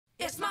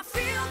It's my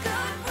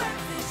feel-good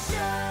breakfast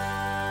show.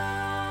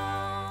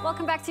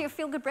 Welcome back to your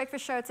Feel Good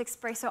Breakfast Show. It's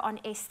Expresso on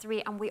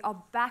S3, and we are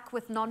back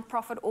with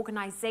non-profit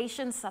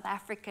organisation, South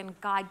African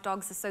Guide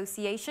Dogs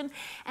Association,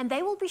 and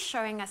they will be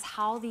showing us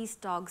how these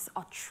dogs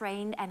are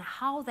trained and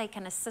how they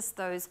can assist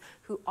those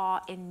who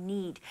are in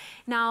need.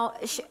 Now,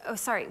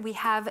 we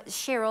have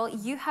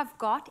Cheryl. You have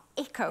got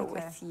Echo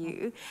with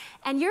you,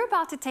 and you're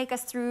about to take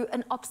us through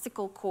an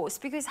obstacle course,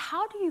 because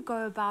how do you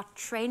go about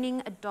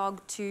training a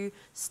dog to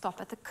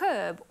stop at the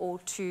curb or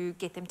to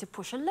get them to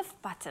push a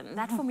lift button?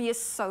 That for me is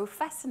so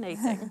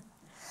fascinating.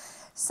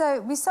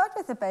 So we start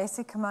with the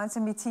basic commands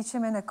and we teach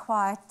them in a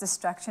quiet,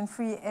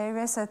 distraction-free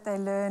area so that they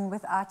learn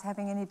without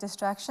having any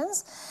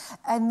distractions.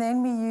 And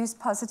then we use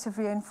positive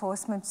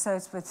reinforcement, so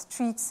it's with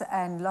treats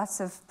and lots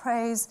of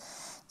praise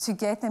to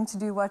get them to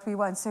do what we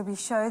want. So we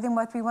show them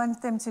what we want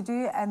them to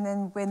do, and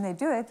then when they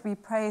do it, we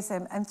praise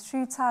them. And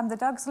through time, the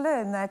dogs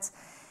learn that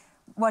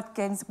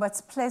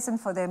what's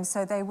pleasant for them,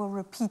 so they will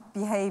repeat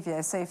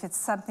behavior. So if it's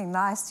something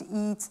nice to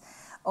eat,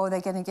 or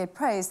they're going to get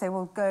praised, they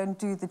will go and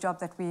do the job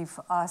that we've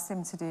asked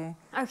them to do.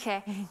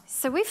 Okay,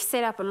 so we've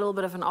set up a little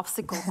bit of an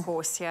obstacle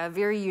course here, a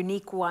very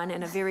unique one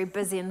in a very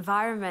busy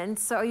environment.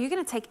 So are you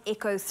going to take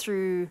Echo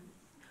through,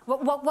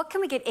 what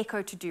can we get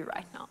Echo to do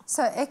right now?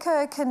 So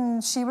Echo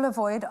she will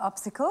avoid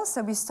obstacles.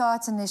 So we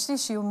start initially,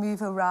 she will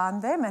move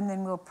around them and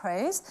then we'll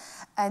praise.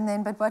 And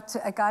then, but what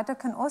a guide dog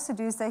can also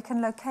do is they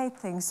can locate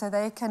things. So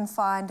they can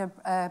find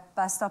a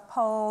bus stop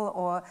pole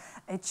or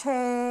a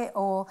chair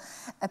or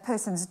a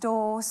person's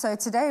door. So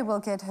today we'll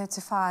get her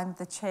to find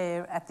the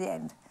chair at the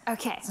end.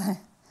 Okay.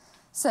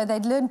 So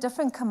they'd learn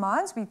different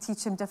commands. We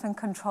teach them different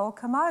control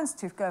commands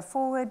to go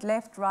forward,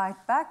 left, right,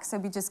 back. So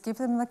we just give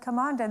them the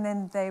command and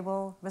then they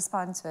will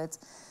respond to it.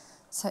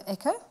 So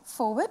Echo,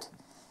 forward.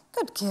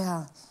 Good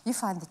girl. You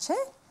find the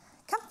chair.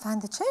 Come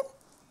find the chair.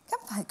 Come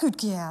find, good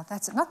girl.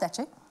 That's it, not that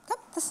chair. Come,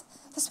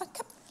 this one,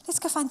 come. Let's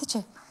go find the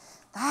chair.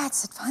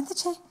 That's it, find the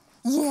chair.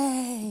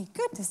 Yay,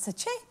 good, there's the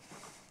chair.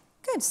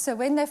 Good, so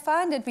when they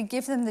find it, we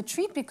give them the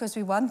treat because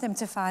we want them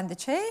to find the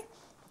chair.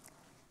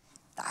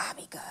 There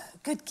we go.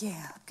 Good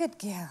girl, good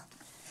girl.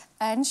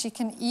 And she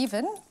can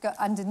even go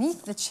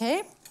underneath the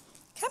chair.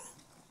 Come,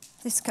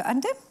 let's go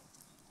under.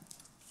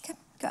 Come,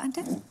 go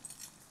under.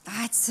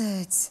 That's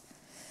it.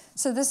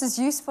 So this is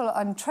useful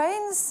on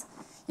trains.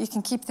 You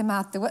can keep them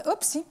out the way.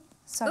 Oopsie.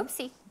 Sorry.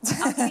 Oopsie.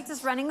 Our treat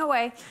is running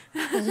away.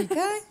 There you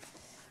go.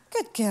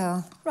 Good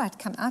girl. Right,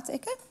 come out,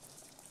 Echo.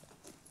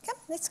 Come,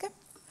 let's go.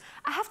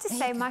 I have to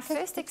say, my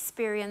first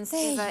experience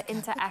ever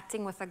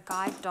interacting with a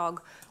guide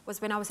dog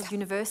was when I was at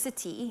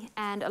university,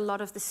 and a lot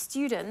of the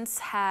students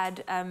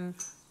had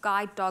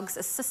guide dogs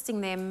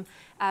assisting them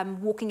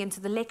walking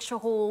into the lecture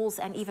halls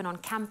and even on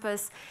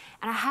campus.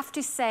 And I have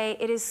to say,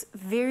 it is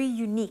very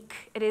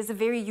unique. It is a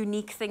very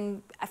unique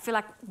thing. I feel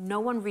like no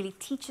one really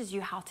teaches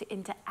you how to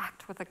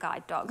interact with a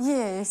guide dog.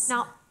 Yes.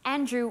 Now,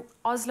 Andrew,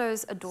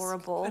 Oslo's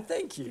adorable.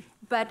 Thank you.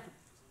 But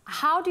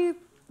how do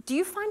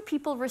you find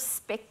people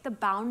respect the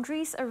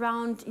boundaries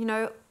around, you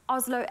know,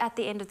 Oslo at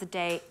the end of the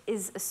day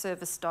is a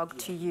service dog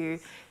to you.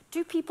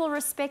 Do people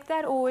respect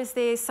that, or is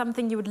there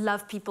something you would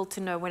love people to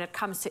know when it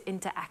comes to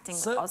interacting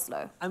with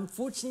Oslo?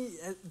 Unfortunately,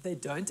 they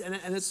don't,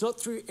 and it's not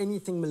through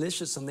anything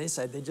malicious on their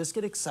side. They just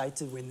get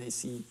excited when they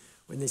see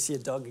a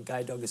dog, a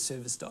guide dog, a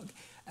service dog.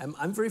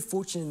 I'm very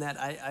fortunate in that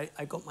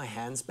I got my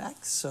hands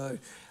back, so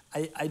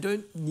I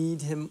don't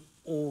need him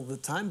all the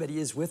time, but he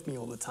is with me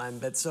all the time.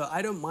 But so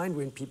I don't mind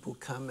when people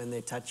come and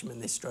they touch him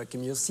and they stroke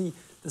him. You'll see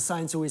the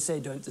signs always say,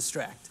 don't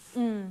distract.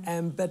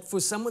 But for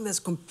someone that's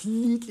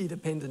completely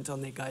dependent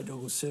on their guide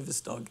dog or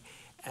service dog,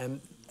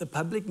 the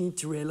public need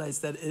to realize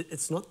that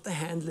it's not the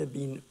handler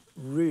being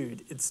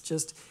rude. It's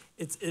just,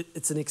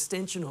 it's an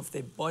extension of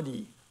their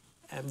body.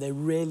 They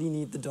really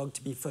need the dog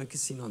to be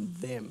focusing on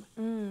them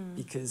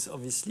because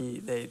obviously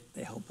they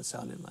help us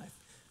out in life.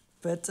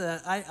 But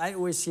I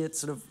always see it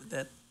sort of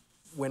that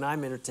when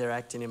I'm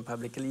interacting in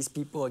public, at least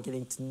people are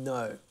getting to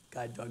know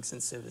guide dogs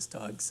and service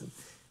dogs.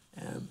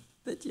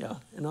 But yeah,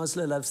 and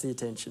Oslo loves the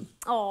attention.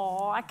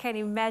 Oh, I can't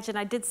imagine.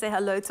 I did say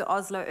hello to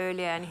Oslo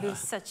earlier, and he's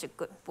such a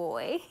good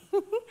boy.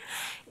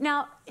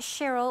 Now,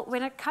 Cheryl,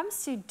 when it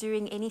comes to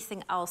doing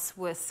anything else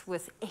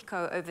with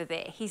Echo over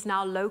there, he's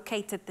now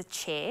located the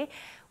chair.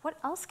 What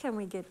else can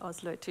we get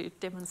Oslo to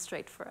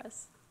demonstrate for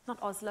us?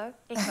 Not Oslo,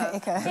 Echo.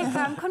 Echo. Echo,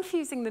 I'm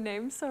confusing the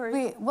name,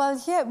 sorry. Well,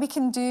 here we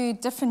can do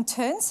different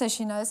turns, so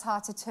she knows how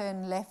to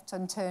turn left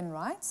and turn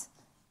right.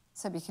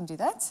 So we can do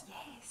that.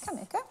 Yes. Come,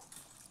 Echo.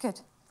 Good.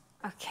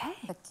 Okay.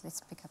 But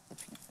let's pick up the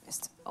treat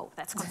first. Oh,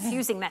 that's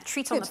confusing. That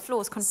treat on the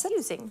floor is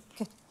confusing.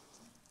 Good.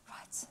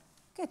 Right.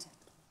 Good.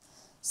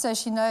 So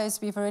she knows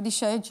we've already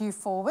showed you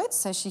forward,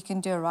 so she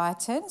can do a right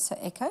turn. So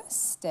Echo,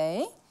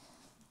 stay,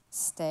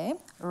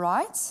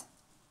 right.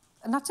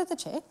 Not to the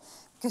chair.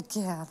 Good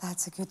girl,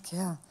 that's a good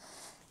girl.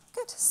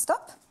 Good,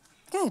 stop,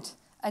 good.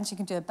 And she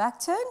can do a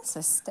back turn, so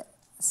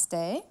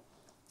stay,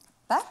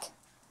 back,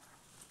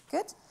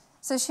 good.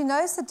 So she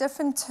knows the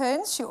different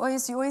turns. You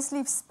always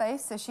leave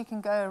space so she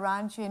can go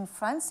around you in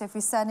front. So if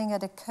we're standing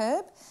at a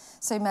curb,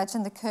 So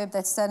imagine the curb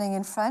that's standing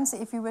in front.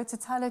 So if you were to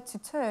tell her to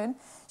turn,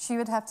 she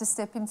would have to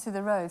step into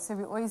the road. So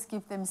we always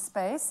give them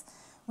space.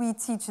 We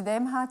teach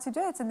them how to do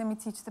it, and then we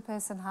teach the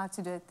person how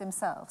to do it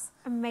themselves.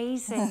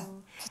 Amazing.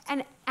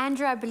 And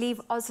Andrew, I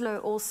believe Oslo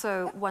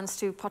also wants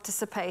to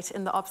participate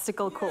in the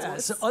obstacle course. Yeah,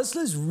 so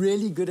Oslo's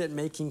really good at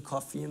making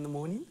coffee in the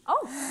morning.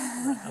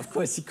 Oh, Of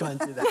course, he can't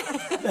do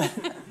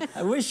that.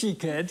 I wish he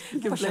could. He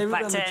can Push a blame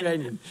it on the button.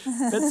 training.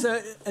 But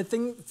so a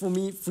thing for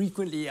me,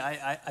 frequently,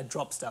 I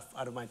drop stuff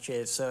out of my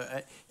chair. So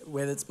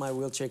whether it's my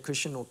wheelchair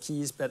cushion or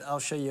keys, but I'll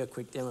show you a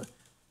quick demo.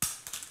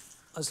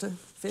 Oslo,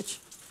 fetch.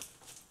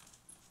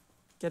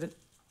 Get it.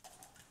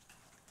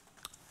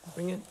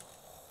 Bring it.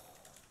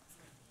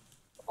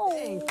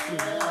 Thank you.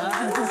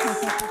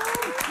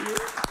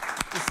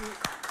 You see,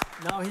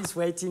 now he's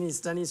waiting, he's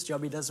done his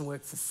job, he doesn't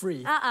work for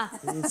free.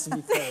 He needs to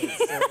be paid,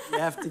 so you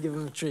have to give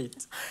him a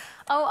treat.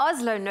 oh,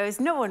 Oslo knows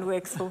no one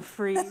works for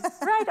free.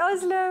 Right,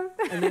 Oslo?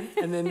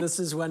 And then this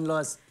is one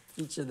last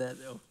feature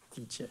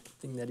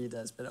thing that he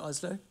does. But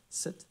Oslo,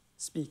 sit,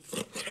 speak,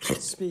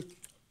 speak,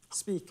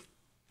 speak,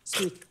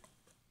 speak,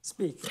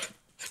 speak,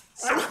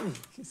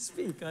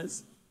 speak,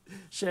 guys.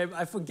 Shame,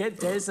 I forget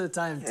days at a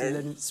time to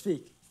let him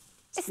speak.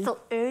 It's still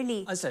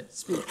early. Oslo,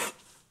 speak.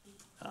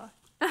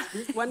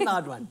 Speak. One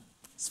loud one.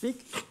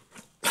 Speak.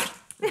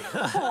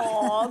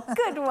 Oh,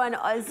 good one,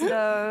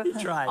 Oslo. He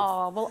tried.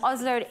 Oh, well,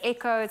 Oslo at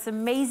Echo, it's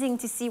amazing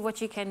to see what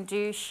you can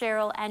do.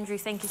 Cheryl, Andrew,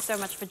 thank you so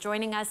much for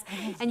joining us.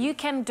 And you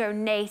can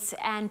donate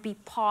and be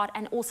part.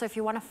 And also, if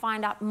you want to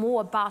find out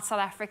more about South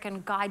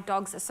African Guide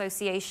Dogs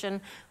Association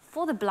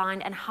for the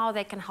Blind and how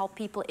they can help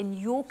people in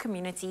your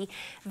community,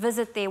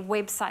 visit their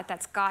website.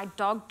 That's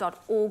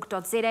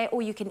guidedog.org.za,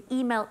 or you can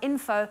email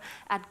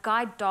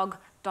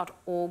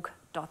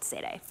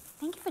info@guidedog.org.za.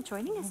 Thank you for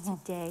joining us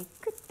today.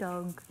 Good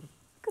dog.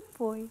 Good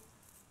boy.